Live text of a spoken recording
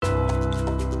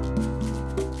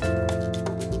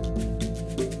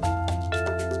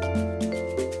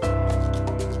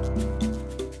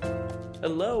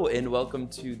and welcome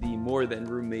to the More Than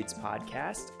Roommates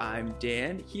podcast. I'm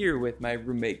Dan, here with my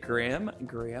roommate Graham.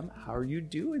 Graham, how are you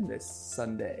doing this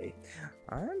Sunday?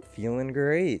 I'm feeling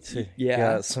great. Yeah.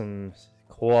 Got some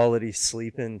quality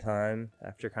sleeping time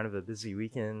after kind of a busy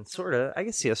weekend. Sort of. I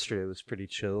guess yesterday was pretty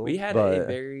chill. We had a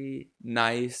very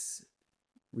nice,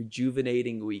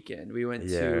 rejuvenating weekend. We went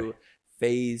to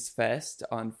Phase Fest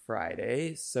on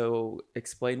Friday, so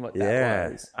explain what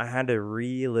that was. I had to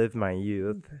relive my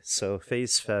youth. So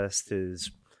Phase Fest it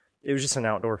was just an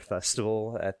outdoor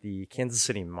festival at the Kansas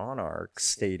City Monarchs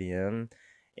Stadium,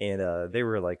 and they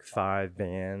were like 5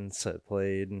 bands that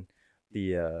played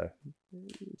the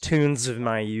tunes of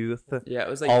my youth. Yeah, it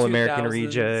was like All American 2000s,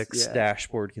 Rejects, yeah.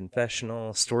 Dashboard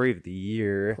Confessional, Story of the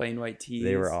Year. Plain White Tees.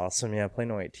 They were awesome. Yeah,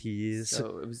 Plain White Tees.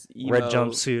 So it was emo. Red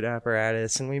Jumpsuit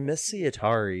Apparatus, and we missed the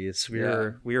Ataris. We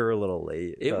were a little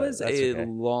late. It was that's a okay.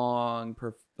 long,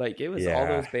 it was all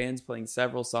those bands playing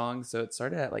several songs. So it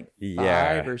started at like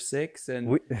 5 or 6,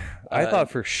 and I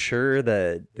thought for sure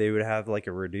that they would have like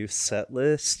a reduced set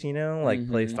list. Like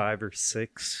play 5 or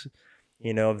 6.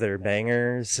 Of their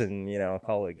bangers and,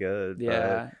 call it good.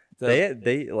 Yeah.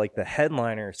 They like the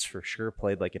headliners for sure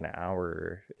played like an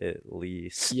hour at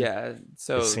least. Yeah.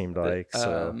 So it seemed like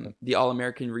the All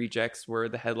American Rejects were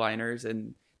the headliners,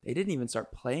 and they didn't even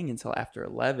start playing until after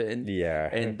 11. Yeah.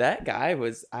 And that guy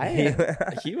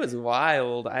he was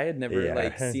wild. I had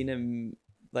never seen him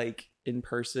in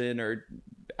person, or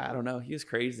I don't know. He was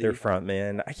crazy. Their front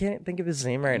man. I can't think of his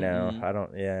name right now.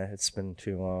 It's been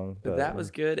too long. But that was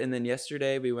good. And then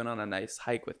yesterday we went on a nice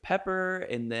hike with Pepper,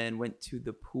 and then went to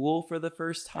the pool for the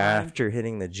first time. After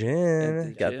hitting the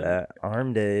gym. Got that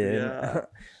arm day in. Yeah.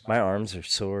 My arms are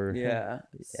sore. Yeah.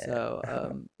 So,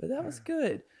 but that was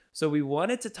good. So we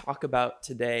wanted to talk about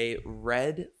today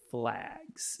red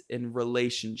flags in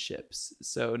relationships.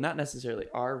 So not necessarily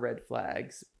our red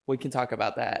flags. We can talk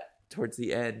about that towards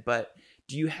the end, but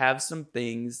do you have some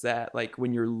things that, like,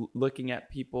 when you're looking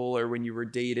at people or when you were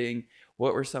dating,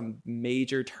 what were some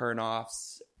major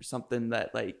turnoffs or something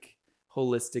that, like,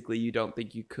 holistically you don't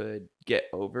think you could get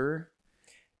over?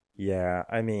 Yeah,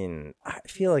 I mean, I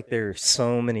feel like there's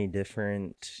so many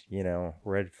different,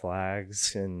 red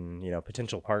flags and,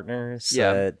 potential partners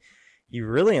that you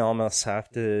really almost have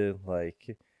to,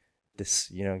 like,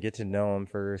 just, get to know them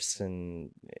first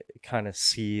and kind of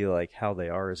see, like, how they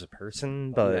are as a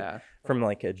person. But from,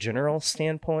 like, a general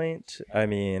standpoint, I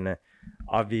mean,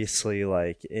 obviously,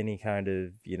 like, any kind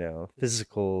of,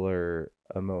 physical or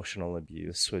emotional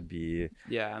abuse would be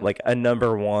like a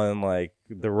number one, like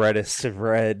the reddest of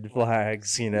red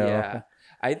flags.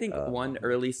 I think one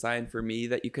early sign for me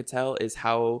that you could tell is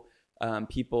how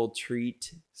people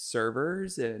treat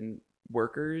servers and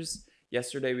workers.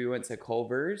 Yesterday we went to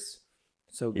Culver's,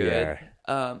 so good.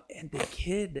 And the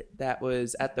kid that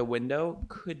was at the window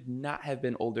could not have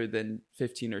been older than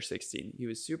 15 or 16. He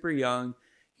was super young.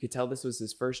 You could tell this was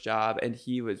his first job, and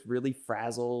he was really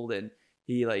frazzled, and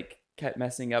he kept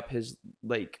messing up his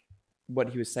what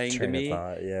he was saying to me.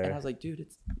 And I was like, dude,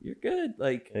 you're good.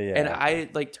 And I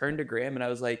turned to Graham and I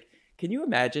was like, can you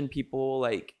imagine people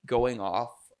going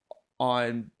off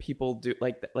on people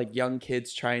young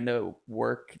kids trying to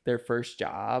work their first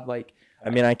job? I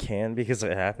mean, I can, because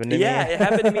it happened to me. Yeah, it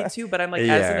happened to me too. But I'm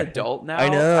as an adult now, I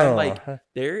know. I'm like,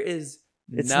 it's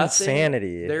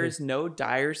insanity. There is no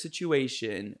dire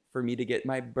situation for me to get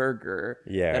my burger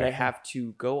that I have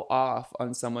to go off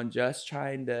on someone just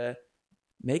trying to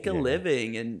make a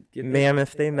living and get. Ma'am,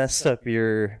 if they messed up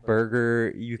your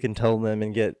burger, you can tell them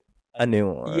and get a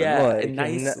new one. And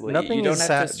nicely. Nothing you don't is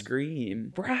have to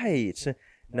scream. Right.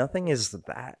 Nothing is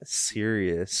that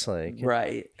serious.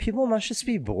 Right. People must just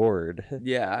be bored.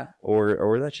 Yeah.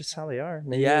 Or that's just how they are.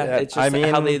 Maybe. Yeah. It's just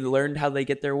how they learned how they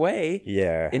get their way.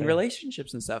 Yeah. In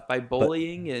relationships and stuff, by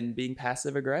bullying and being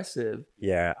passive aggressive.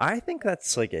 Yeah. I think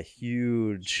that's a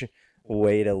huge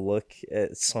way to look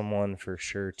at someone for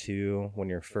sure too, when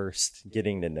you're first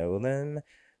getting to know them.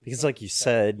 Because like you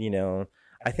said,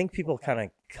 I think people kind of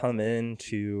come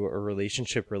into a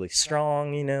relationship really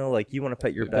strong, you want to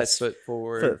put your best foot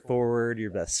forward, your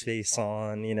best face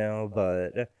on,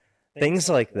 but things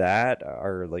like that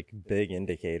are big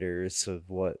indicators of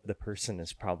what the person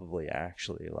is probably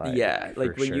actually like. Yeah,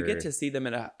 when you get to see them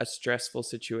in a stressful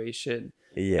situation.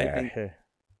 Yeah. I think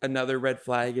another red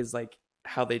flag is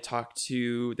how they talk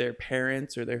to their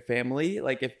parents or their family.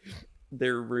 If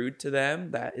they're rude to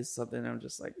them, that is something I'm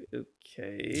just like,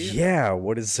 okay. Yeah,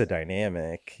 what is the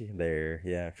dynamic there?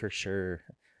 Yeah, for sure.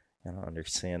 I don't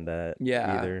understand that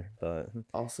either. But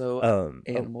also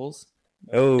animals.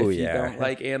 Oh, if yeah. you don't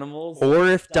like animals. Or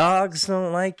if dogs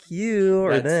don't like you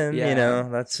or them, Yeah. you know,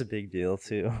 that's a big deal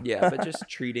too. Yeah, but just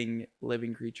treating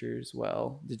living creatures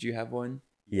well. Did you have one?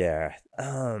 Yeah.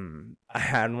 I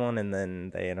had one and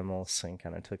then the animal thing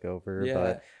kind of took over. Yeah.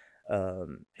 But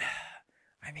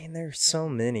I mean, there's so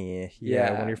many.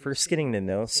 Yeah. When you're first getting to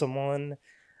know someone,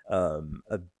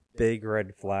 a big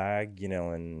red flag, you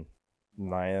know, in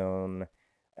my own,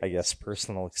 I guess,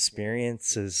 personal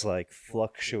experience is like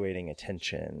fluctuating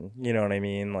attention. You know what I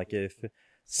mean? Like if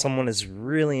someone is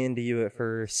really into you at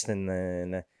first and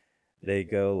then they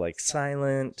go like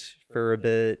silent for a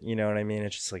bit, you know what I mean?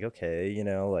 It's just like, okay, you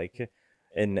know, like,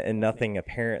 and nothing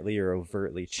apparently or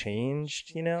overtly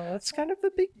changed, you know, that's kind of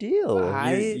a big deal.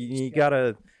 You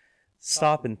gotta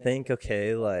stop and think,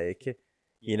 okay, like,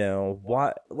 you know,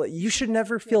 what, you should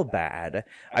never feel bad.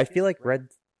 I feel like red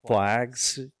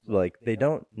flags, like, they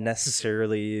don't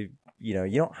necessarily, you know,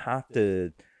 you don't have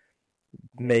to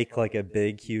make like a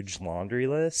big, huge laundry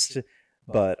list,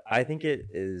 but I think it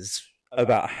is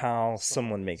about how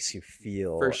someone makes you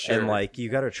feel. For sure. And like you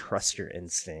got to trust your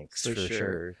instincts for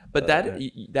sure. But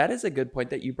that is a good point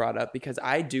that you brought up, because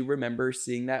I do remember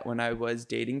seeing that when I was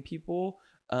dating people.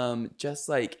 Just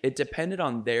like it depended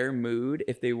on their mood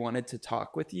if they wanted to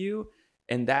talk with you,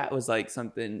 and that was like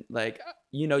something like,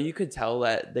 you know, you could tell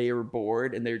that they were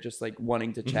bored and they're just like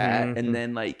wanting to chat, and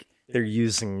then like they're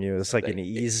using you as like an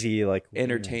easy like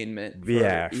entertainment. Free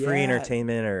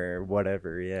entertainment or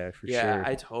whatever. Yeah, for sure. Yeah,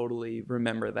 I totally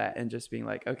remember that, and just being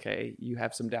like, okay, you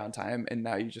have some downtime and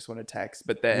now you just want to text,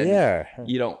 but then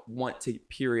you don't want to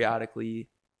periodically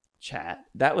chat.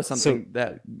 That was something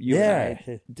that you and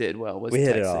I did well. Was we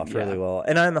hit texting, it off really well,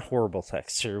 and I'm a horrible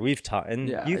texter. We've taught, and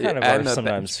you kind of are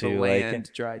sometimes too.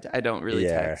 Like dry. I don't really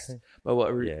text. But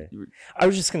what? I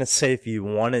was just gonna say, if you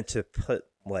wanted to put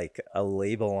like a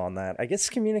label on that, I guess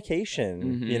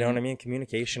communication. You know what I mean?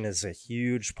 Communication is a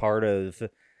huge part of,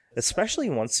 especially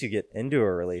once you get into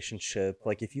a relationship.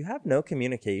 Like if you have no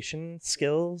communication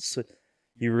skills,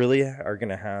 you really are going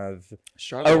to have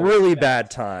a really bad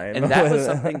time. And that was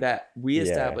something that we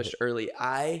established early.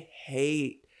 I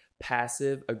hate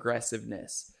passive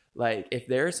aggressiveness. Like if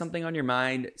there's something on your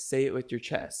mind, say it with your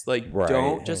chest. Like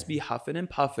don't just be huffing and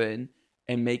puffing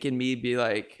and making me be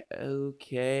like,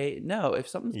 okay. No, if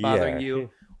something's bothering you,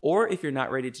 or if you're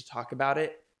not ready to talk about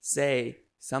it, say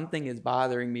something is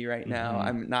bothering me right now.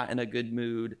 I'm not in a good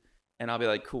mood. And I'll be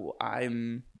like, cool,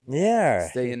 I'm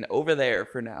staying over there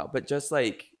for now. But just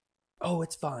like, oh,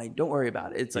 it's fine, don't worry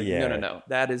about it. It's like, no,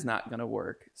 that is not gonna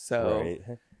work. So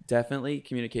definitely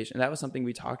communication. That was something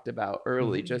we talked about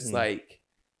early. Just like,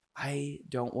 I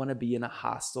don't want to be in a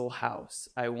hostile house.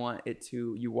 I want it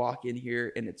to, you walk in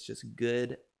here and it's just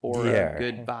good aura,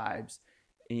 good vibes.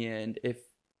 And if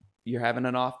you're having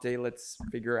an off day, let's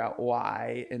figure out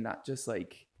why, and not just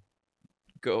like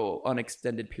go on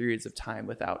extended periods of time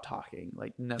without talking.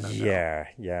 Like, no. Yeah,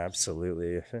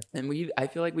 absolutely. And I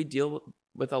feel like we deal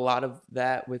with a lot of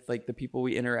that with like the people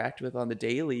we interact with on the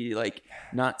daily, like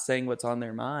not saying what's on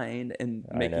their mind and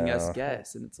making us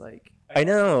guess. And it's like, I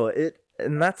know it.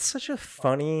 And that's such a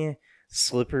funny,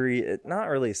 slippery, not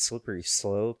really slippery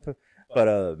slope,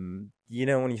 but, you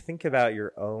know, when you think about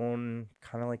your own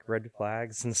kind of like red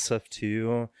flags and stuff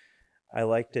too, I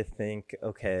like to think,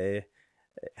 okay,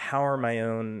 how are my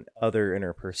own other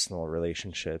interpersonal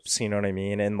relationships? You know what I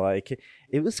mean? And like,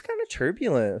 it was kind of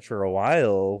turbulent for a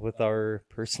while with our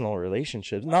personal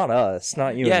relationships. Not us,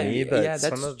 not you and me, but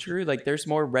that's true. Like, there's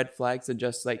more red flags than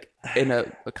just like in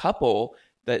a couple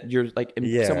that you're like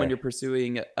someone you're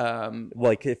pursuing.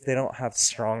 Like if they don't have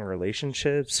strong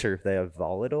relationships or if they have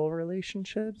volatile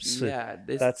relationships,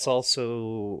 that's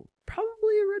also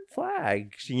probably a red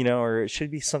flag, you know, or it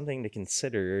should be something to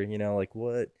consider, you know, like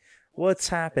what's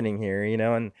happening here, you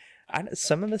know. And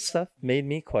some of the stuff made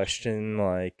me question,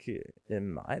 like,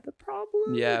 am I the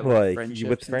problem? Yeah, like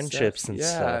with friendships and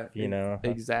stuff, you know.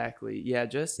 Exactly. Yeah,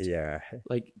 just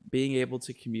like being able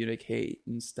to communicate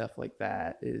and stuff like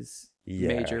that is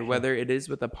major, whether it is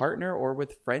with a partner or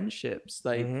with friendships.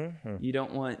 Like you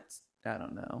don't want, I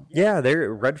don't know. Yeah,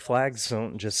 their red flags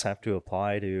don't just have to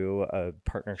apply to a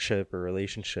partnership or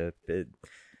relationship. It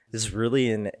is really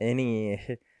in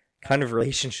any kind of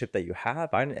relationship that you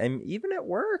have. I'm even at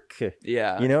work.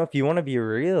 Yeah. You know, if you want to be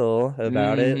real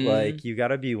about it, like you got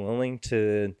to be willing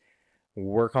to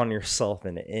work on yourself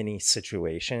in any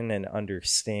situation and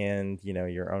understand, you know,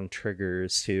 your own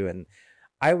triggers too. And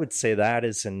I would say that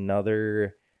is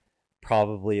another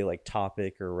probably like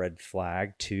topic or red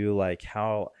flag too. Like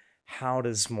how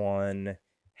does one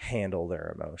handle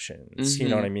their emotions? You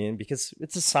know what I mean? Because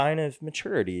it's a sign of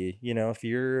maturity. You know, if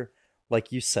you're,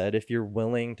 like you said, if you're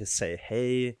willing to say,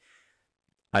 hey,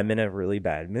 I'm in a really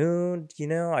bad mood,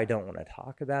 I don't want to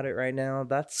talk about it right now.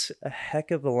 That's a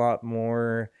heck of a lot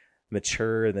more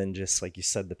mature than just, like you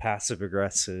said, the passive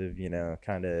aggressive,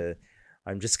 kind of,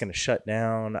 I'm just going to shut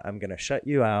down. I'm going to shut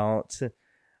you out.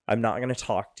 I'm not going to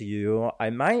talk to you.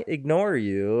 I might ignore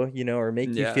you, or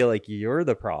make you feel like you're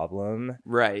the problem.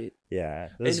 Right. Yeah.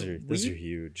 Those are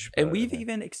huge. And we've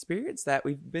even experienced that.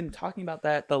 We've been talking about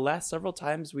that the last several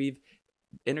times we've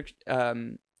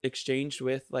exchanged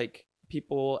with like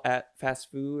people at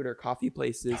fast food or coffee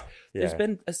places. There's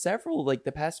been several like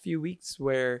the past few weeks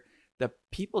where the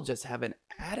people just have an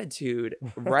attitude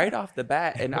right off the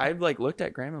bat, and I've like looked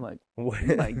at Graham and like, oh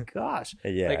my gosh,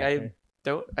 like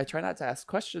I try not to ask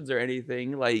questions or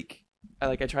anything. Like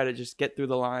I try to just get through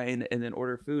the line and then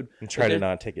order food and try to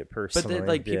not take it personally. But then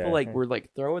like people like were like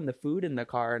throwing the food in the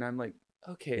car, and I'm like,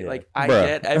 okay, like I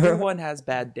get everyone has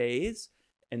bad days,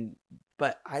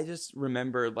 but I just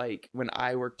remember like when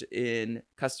I worked in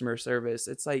customer service,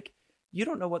 it's like you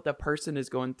don't know what the person is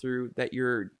going through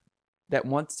that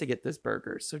wants to get this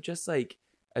burger. So just like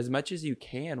as much as you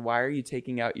can, why are you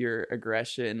taking out your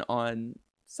aggression on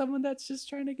someone that's just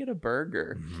trying to get a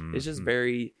burger? Mm-hmm. It's just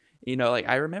very, like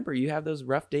I remember you have those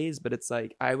rough days, but it's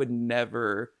like I would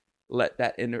never let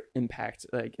that impact.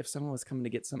 Like if someone was coming to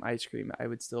get some ice cream, I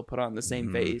would still put on the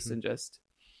same face and just.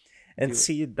 And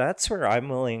see, that's where I'm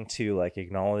willing to like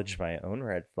acknowledge my own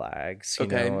red flags, you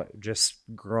know, just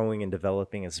growing and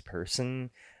developing as a person.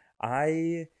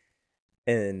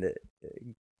 And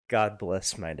God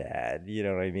bless my dad, you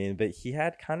know what I mean? But he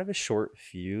had kind of a short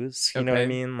fuse, you know what I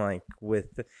mean? Like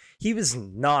he was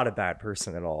not a bad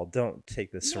person at all. Don't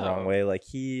take this the wrong way. Like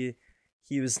he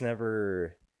was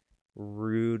never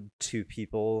rude to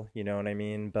people, you know what I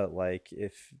mean? But like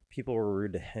if people were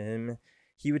rude to him,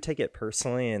 he would take it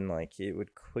personally, and like it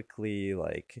would quickly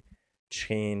like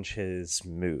change his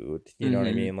mood, you know what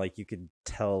I mean? Like you could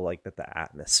tell like that the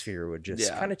atmosphere would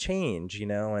just kind of change,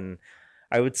 and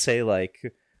I would say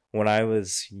like when I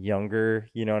was younger,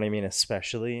 you know what I mean,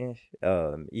 especially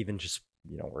even just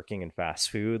working in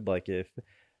fast food, like if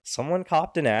someone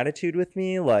copped an attitude with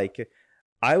me, like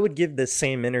I would give the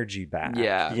same energy back.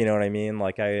 You know what I mean?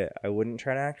 Like I wouldn't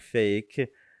try to act fake.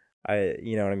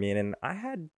 You know what I mean? And I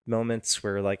had moments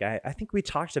where like I think we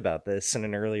talked about this in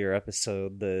an earlier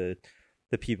episode, the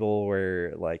people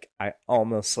where like I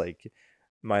almost like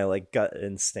my like gut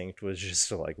instinct was just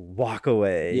to like walk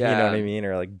away, you know what I mean?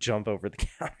 Or like jump over the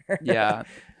counter.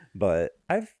 But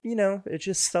it's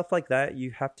just stuff like that.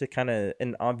 You have to kind of,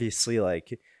 and obviously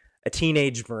like a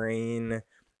teenage brain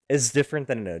is different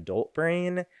than an adult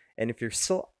brain. And if you're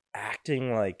still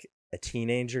acting like a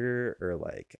teenager or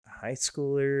like a high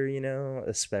schooler,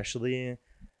 especially,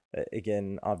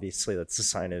 again, obviously that's a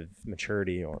sign of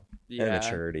maturity or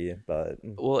immaturity. But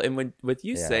well, and with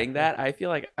you saying that, I feel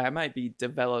like I might be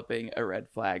developing a red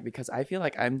flag, because I feel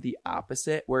like I'm the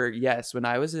opposite, where yes, when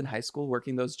I was in high school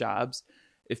working those jobs,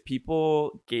 if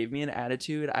people gave me an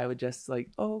attitude, I would just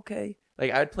like, oh, okay,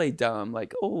 like I would play dumb,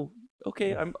 like, oh,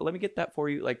 okay, let me get that for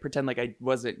you, like pretend like I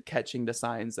wasn't catching the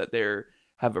signs that they're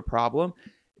have a problem.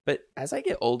 But as I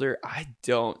get older, I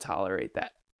don't tolerate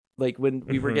that. Like when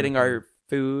we were getting our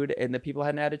food and the people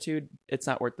had an attitude, it's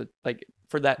not worth it. Like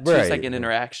for that 2-second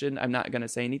interaction, I'm not going to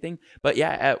say anything. But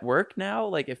yeah, at work now,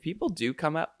 like if people do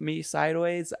come at me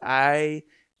sideways, I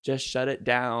just shut it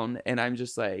down. And I'm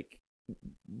just like,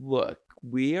 look,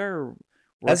 we're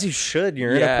as you should.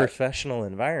 You're in a professional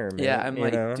environment. Yeah, I'm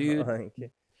like, dude,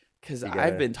 because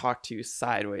I've been talked to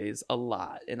sideways a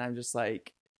lot. And I'm just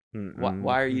like,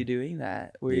 why are you doing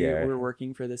that? We're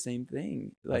working for the same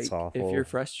thing. Like if you're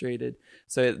frustrated,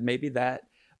 so maybe that.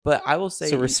 But I will say,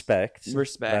 so respect.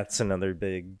 That's another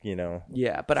big,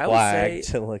 but I will say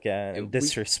to look at. And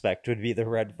disrespect would be the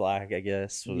red flag, I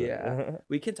guess. Yeah,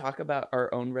 we can talk about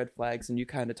our own red flags, and you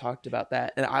kind of talked about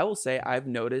that. And I will say, I've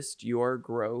noticed your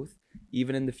growth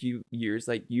even in the few years.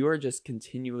 Like you are just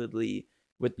continually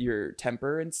with your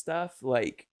temper and stuff.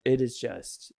 Like it is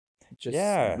just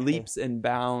leaps and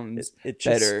bounds it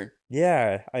better.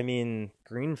 I mean,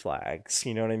 green flags,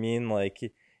 you know what I mean? Like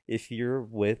if you're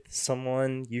with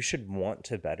someone, you should want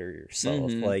to better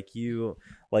yourself.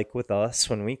 Like with us,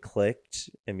 when we clicked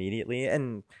immediately,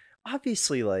 and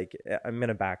obviously like I'm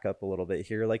gonna back up a little bit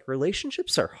here, like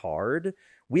relationships are hard.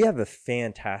 We have a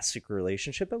fantastic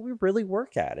relationship, but we really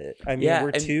work at it. I mean,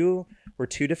 we're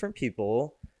two different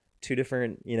people, two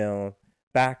different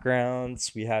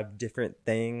backgrounds. We have different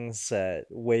things,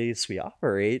 ways we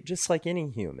operate, just like any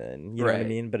human, you know what I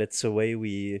mean? But it's a way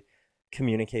we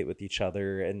communicate with each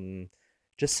other, and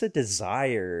just a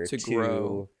desire to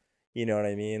grow, you know what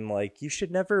I mean? Like you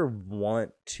should never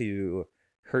want to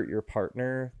hurt your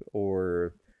partner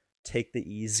or take the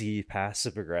easy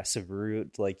passive aggressive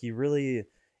route. Like, you really,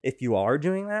 if you are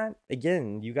doing that,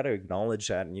 again, you got to acknowledge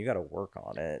that and you got to work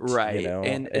on it, right? you know,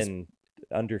 and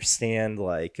understand,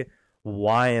 like,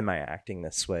 why am I acting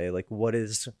this way? Like, what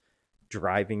is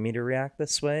driving me to react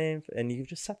this way? And you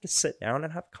just have to sit down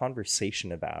and have a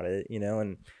conversation about it, you know.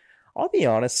 And I'll be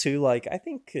honest too, like, I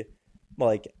think,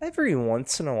 like, every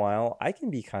once in a while I can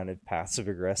be kind of passive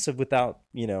aggressive without,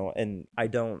 you know, and I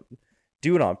don't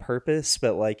do it on purpose,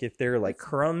 but like, if there are like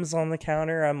crumbs on the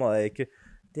counter, I'm like,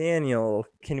 Daniel,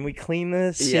 can we clean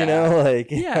this? Yeah. You know,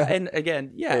 like, yeah. And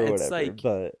again, yeah, it's whatever, like,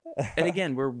 but and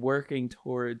again, we're working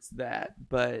towards that,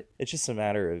 but it's just a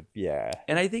matter of, yeah.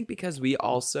 And I think because we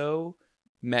also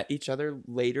met each other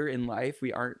later in life,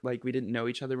 we didn't know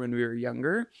each other when we were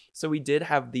younger, so we did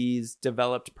have these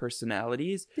developed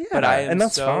personalities. Yeah, but and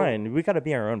that's fine. We got to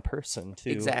be our own person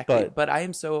too. Exactly. But I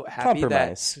am so happy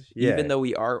that even though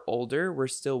we are older, we're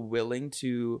still willing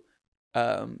to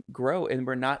grow, and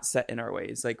we're not set in our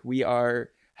ways. Like, we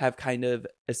have kind of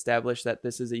established that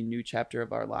this is a new chapter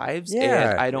of our lives,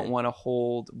 and I don't want to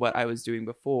hold what I was doing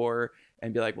before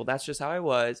and be like, well, that's just how I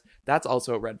was. That's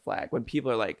also a red flag when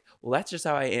people are like, well, that's just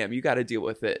how I am, you got to deal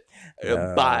with it.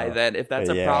 Bye then. If that's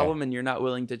a problem and you're not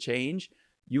willing to change,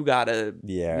 you gotta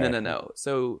no.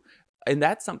 So, and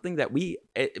that's something that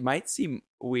it might seem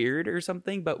weird or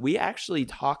something, but we actually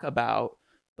talk about,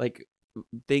 like,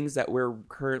 things that we're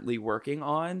currently working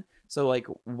on. So, like,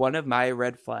 one of my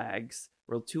red flags,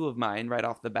 well, two of mine right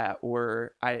off the bat,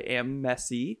 were I am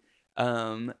messy,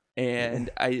 and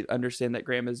I understand that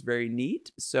Graham is very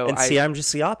neat. So, and I'm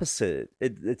just the opposite.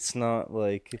 It's not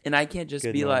like, and I can't just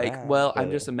be like,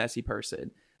 I'm just a messy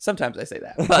person. Sometimes I say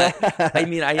that, but I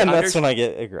mean, and that's when I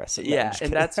get aggressive. Yeah,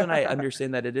 and that's when I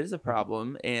understand that it is a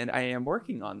problem, and I am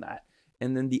working on that.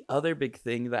 And then the other big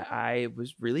thing that I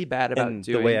was really bad about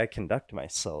doing, the way I conduct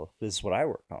myself, is what I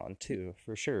work on too,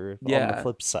 for sure. Yeah. On the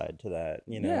flip side to that,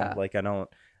 you know, like,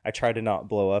 I try to not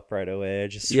blow up right away. I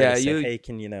just try to say, hey,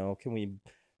 can we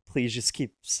please just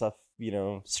keep stuff, you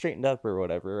know, straightened up or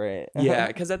whatever, right? Yeah,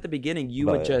 because at the beginning you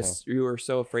were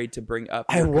so afraid to bring up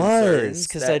your concerns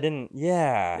because I didn't,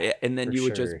 and then you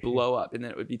would just blow up, and then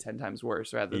it would be 10 times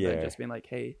worse rather than just being like,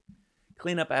 hey,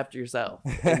 clean up after yourself.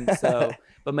 And so,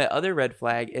 but my other red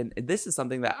flag, and this is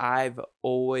something that I've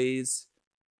always,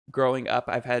 growing up,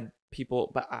 I've had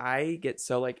people, but I get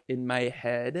so, like, in my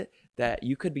head that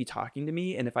you could be talking to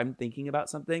me, and if I'm thinking about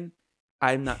something,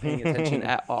 I'm not paying attention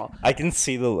at all. I can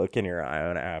see the look in your eye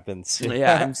when it happens.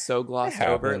 Yeah, I'm so glossed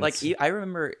over. Like, I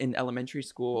remember in elementary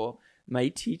school, my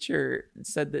teacher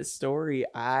said this story.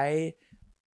 I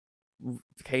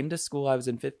came to school, I was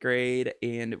in 5th grade,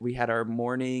 and we had our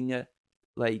morning,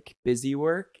 like, busy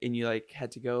work, and you, like,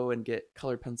 had to go and get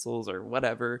colored pencils or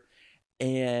whatever.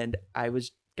 And I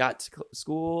got to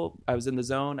school, I was in the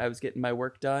zone, I was getting my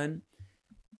work done.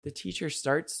 The teacher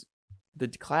starts the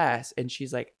class, and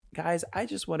she's like, guys, I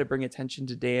just want to bring attention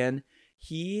to Dan.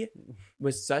 He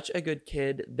was such a good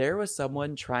kid. There was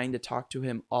someone trying to talk to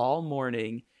him all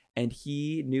morning, and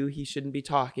he knew he shouldn't be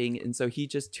talking, and so he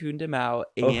just tuned him out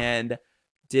and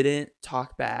didn't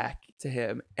talk back to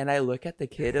him. And I look at the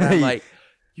kid, and I'm like,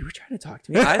 you were trying to talk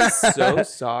to me? I'm so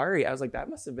sorry. I was like, that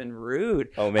must have been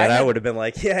rude. Oh, man, I would have been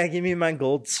like, yeah, give me my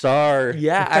gold star.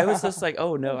 Yeah, I was just like,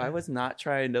 oh, no, I was not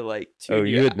trying to, like, tune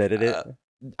you admitted it?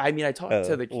 I mean, I talked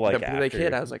to the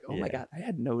kid. I was like, oh my God, I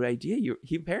had no idea.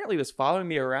 He apparently was following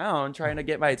me around trying to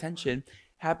get my attention.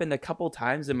 Happened a couple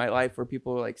times in my life where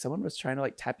people were like, someone was trying to,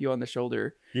 like, tap you on the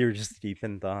shoulder. You were just deep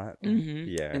in thought.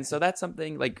 Mm-hmm. Yeah. And so that's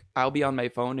something, like, I'll be on my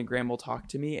phone and Graham will talk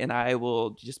to me and I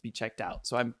will just be checked out.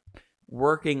 So I'm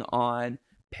working on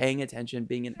paying attention,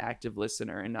 being an active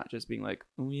listener, and not just being like,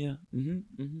 oh yeah,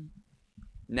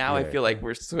 Now I feel like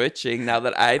we're switching now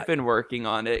that I've been working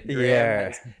on it.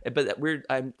 Graham has, but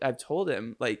I've told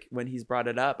him, like, when he's brought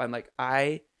it up, I'm like,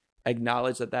 I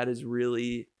acknowledge that is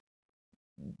really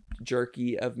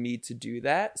jerky of me to do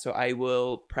that. So I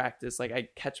will practice. Like, I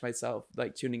catch myself,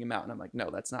 like, tuning him out, and I'm like, no,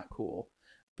 that's not cool.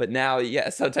 But now,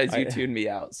 sometimes you tune me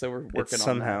out. So we're working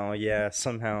on that.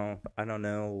 Somehow, I don't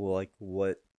know, like,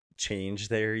 what changed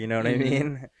there. You know what I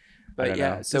mean? But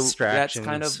yeah, so that's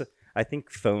kind of. I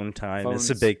think phone time is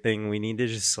a big thing. We need to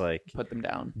just, like, put them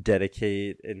down,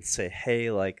 dedicate, and say,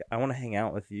 hey, like, I want to hang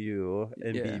out with you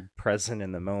and be present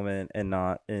in the moment and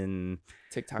not in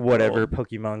TikTok, whatever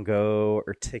Pokemon Go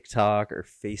or TikTok or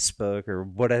Facebook or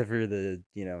whatever the,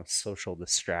 you know, social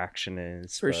distraction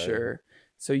is. For sure.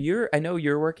 So I know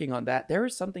you're working on that. There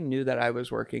was something new that I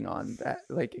was working on that,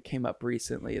 like, it came up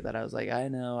recently that I was like, I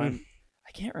know,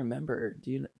 I can't remember.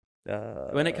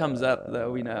 When it comes up,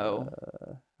 though, we know.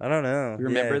 I don't know.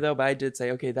 Remember, though, but I did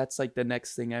say, okay, that's like the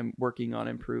next thing I'm working on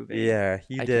improving. Yeah,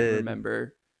 you I did. can't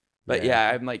remember. But yeah,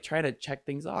 I'm like trying to check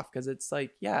things off because it's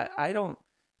like, yeah, I don't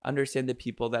understand the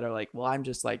people that are like, well, I'm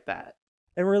just like that.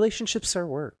 And relationships are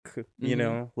work, you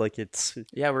know, like it's,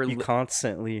 you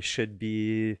constantly should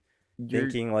be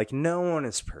thinking like no one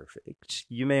is perfect.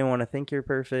 You may want to think you're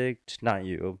perfect, not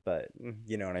you, but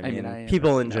you know what I mean?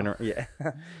 People in general,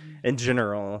 in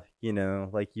general, you know,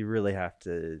 like you really have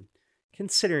to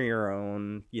consider your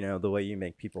own, you know, the way you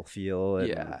make people feel.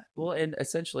 And, well, and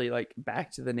essentially, like,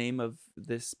 back to the name of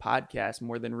this podcast,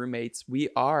 More Than Roommates, we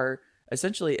are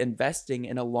essentially investing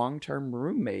in a long-term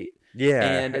roommate.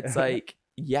 And it's like,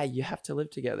 yeah, you have to live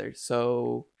together,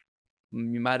 so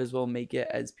you might as well make it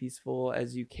as peaceful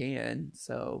as you can.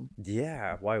 So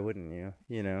yeah, why wouldn't you,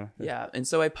 you know? Yeah. And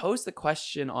so I posed the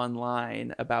question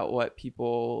online about what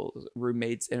people's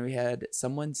roommates, and we had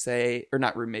someone say, or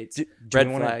not roommates, red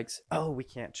flags. Oh, we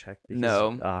can't check because,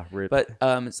 no,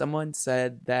 but someone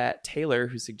said that Taylor,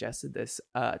 who suggested this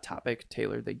topic,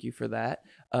 Taylor, thank you for that.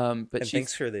 But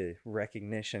thanks for the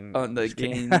recognition on the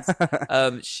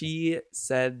gains. She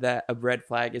said that a red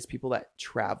flag is people that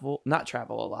not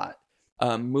travel a lot.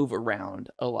 Move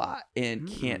around a lot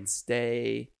and can't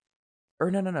stay, or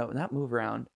no, not move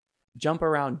around, jump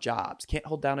around jobs, can't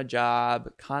hold down a job,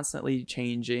 constantly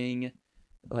changing,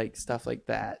 like stuff like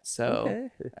that. So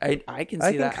I can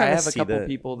see that. I have a couple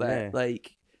people that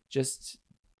like just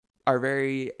are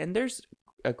very, and there's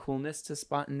a coolness to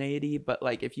spontaneity, but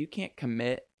like if you can't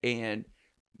commit and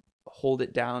hold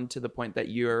it down to the point that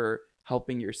you're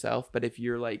helping yourself, but if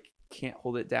you're like can't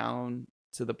hold it down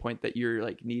to the point that you're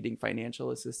like needing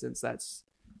financial assistance, that's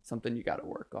something you got to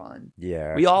work on.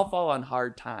 Yeah. We all fall on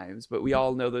hard times, but we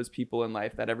all know those people in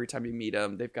life that every time you meet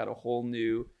them, they've got a whole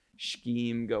new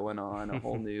scheme going on, a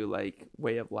whole new like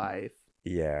way of life.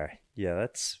 Yeah. Yeah.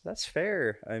 That's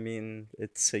fair. I mean,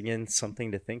 it's again,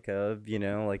 something to think of, you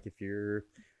know, like if you're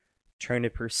trying to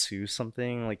pursue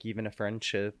something, like even a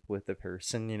friendship with a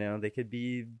person, you know, they could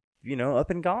be, you know, up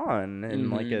and gone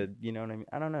and like a, you know what I mean?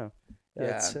 I don't know.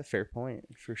 That's a fair point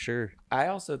for sure. I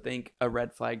also think a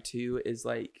red flag too is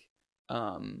like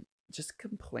just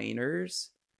complainers.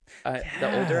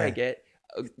 The older I get,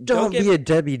 don't be a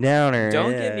Debbie Downer.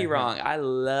 Don't get me wrong. I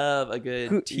love a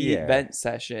good vent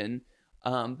session.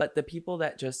 But the people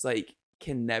that just like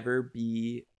can never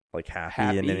be like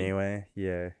happy in any way.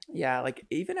 Yeah, like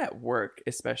even at work,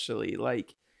 especially,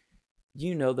 like,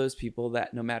 you know, those people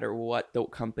that no matter what the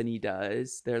company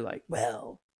does, they're like,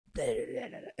 well,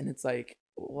 and it's like,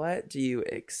 what do you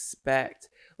expect?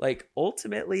 Like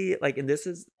ultimately, like, and this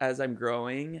is as I'm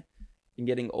growing and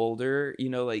getting older, you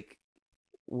know, like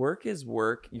work is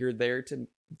work. You're there to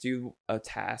do a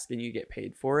task and you get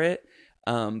paid for it.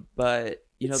 But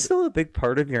you know, it's still a big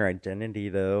part of your identity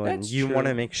though, and you want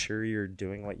to make sure you're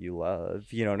doing what you love,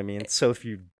 you know what I mean? So if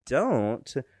you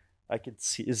don't, I could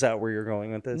see, is that where you're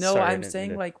going with this? No, I'm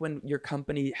saying like when your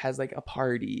company has like a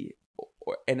party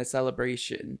and a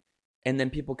celebration, and then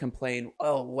people complain,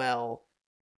 oh well,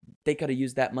 they could have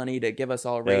used that money to give us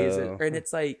all raises, and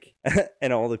it's like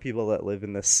and all the people that live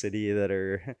in the city that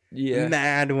are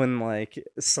mad when like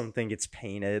something gets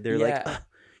painted, they're like, oh,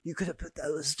 you could have put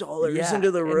those dollars into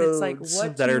the roads like,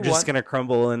 that are just gonna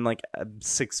crumble in like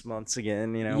 6 months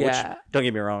again, you know. Which, don't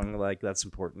get me wrong, like that's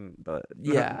important, but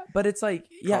but it's like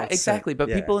exactly. But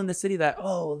people in the city that,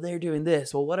 oh, they're doing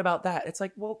this, well, what about that? It's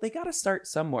like, well, they got to start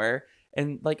somewhere.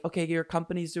 And like, okay, your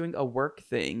company's doing a work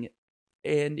thing,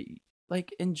 and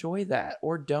like enjoy that,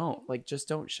 or don't, like, just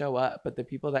don't show up. But the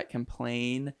people that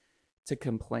complain to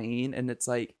complain, and it's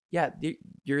like, yeah,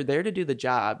 you're there to do the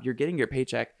job, you're getting your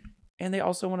paycheck, and they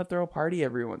also want to throw a party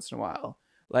every once in a while.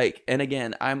 Like, and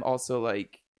again, I'm also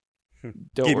like,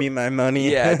 don't give me my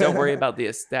money. Don't worry about the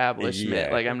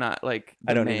establishment. Like, I'm not like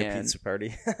I don't need a pizza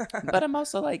party. But I'm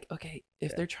also like, okay,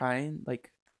 if they're trying,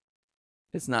 like,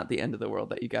 it's not the end of the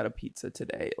world that you got a pizza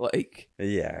today. Like,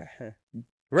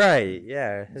 right.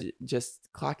 Just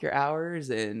clock your hours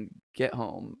and get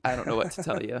home. I don't know what to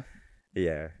tell you.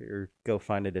 Or go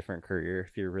find a different career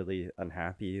if you're really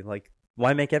unhappy. Like,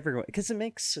 why make everyone? Because it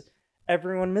makes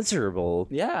everyone miserable.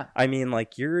 I mean,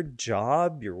 like, your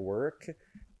job, your work,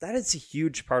 that is a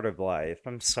huge part of life.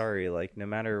 I'm sorry, like, no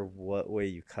matter what way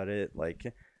you cut it,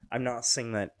 like, I'm not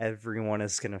saying that everyone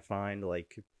is gonna find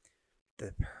like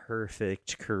the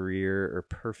perfect career or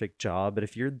perfect job, but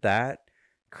if you're that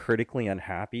critically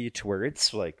unhappy to where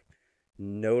it's like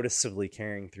noticeably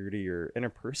carrying through to your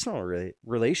interpersonal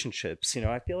relationships, you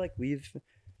know, I feel like we've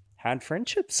had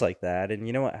friendships like that, and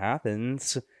you know what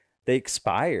happens? They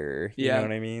expire. You know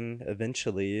what I mean?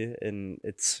 Eventually, and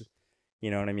it's,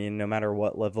 You know what I mean? No matter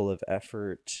what level of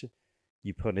effort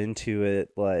you put into it,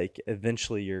 like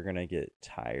eventually you're gonna get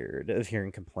tired of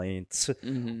hearing complaints.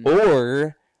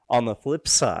 Or on the flip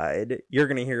side, you're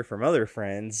gonna hear from other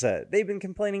friends that they've been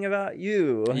complaining about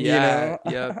you. Yeah,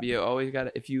 you always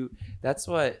gotta, that's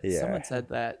what someone said,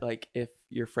 that like if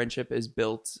your friendship is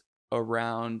built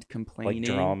around complaining,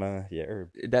 like drama,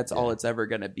 that's all it's ever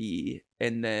gonna be.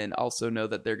 And then also know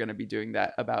that they're gonna be doing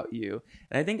that about you.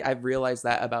 And I think I've realized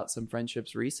that about some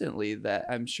friendships recently, that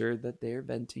I'm sure that they're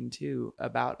venting too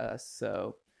about us.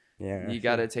 So you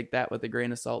gotta take that with a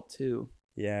grain of salt too.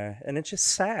 Yeah, and it's just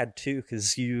sad too,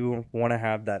 because you want to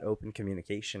have that open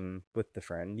communication with the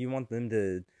friend. You want them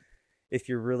to, if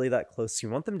you're really that close, you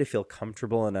want them to feel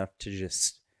comfortable enough to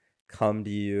just come to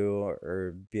you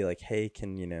or be like, hey,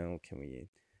 can we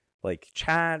like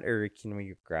chat, or can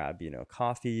we grab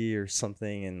coffee or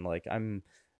something? And like, I'm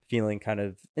feeling kind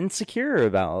of insecure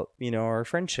about our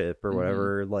friendship or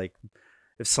whatever. Like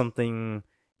if something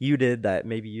you did that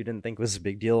maybe you didn't think was a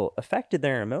big deal affected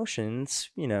their emotions,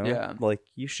 like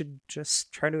you should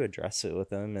just try to address it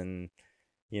with them and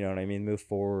move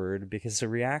forward, because the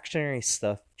reactionary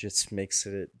stuff just makes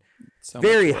it so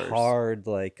very hard,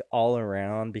 like all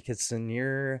around, because then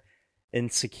you're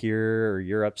insecure or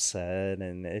you're upset,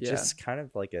 and it's just kind of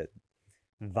like a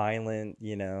violent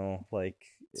like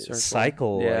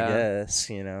cycle. I guess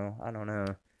I don't know,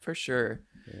 for sure.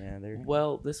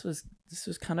 Well, this was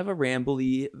kind of a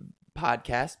rambly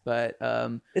podcast, but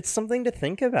it's something to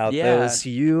think about. Those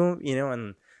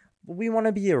and we want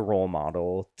to be a role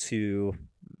model to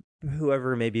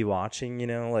whoever may be watching.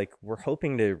 Like we're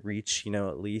hoping to reach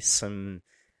at least some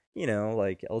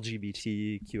like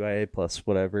LGBTQIA plus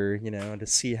whatever, to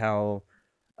see how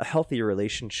a healthy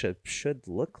relationship should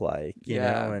look like, you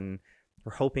know, and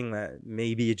we're hoping that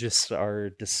maybe just our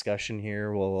discussion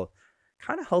here will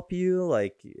kind of help you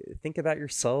like think about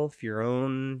yourself, your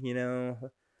own,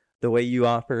 the way you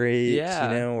operate,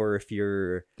 or if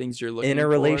you're things you're looking in a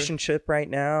relationship right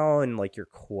now and like you're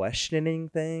questioning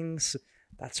things,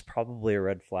 that's probably a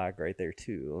red flag right there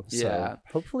too. So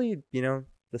hopefully,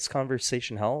 this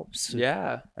conversation helps.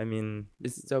 I mean,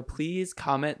 so please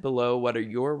comment below, what are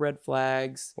your red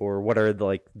flags, or what are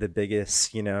the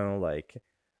biggest, like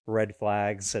red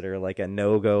flags that are like a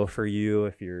no-go for you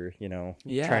if you're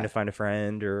trying to find a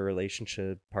friend or a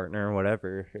relationship partner or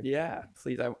whatever.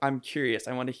 Please, I'm curious.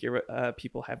 I want to hear what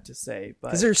people have to say,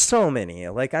 because there's so many.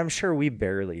 Like, I'm sure we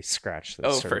barely scratched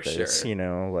the surface. For sure.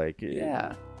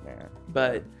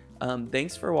 But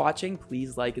thanks for watching.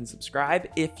 Please like and subscribe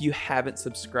if you haven't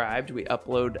subscribed. We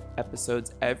upload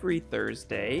episodes every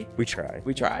Thursday. We try.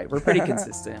 We're pretty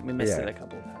consistent. We missed it a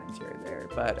couple of times here and there.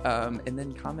 But and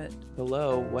then comment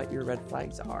below what your red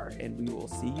flags are, and we will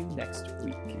see you next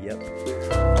week. Yep.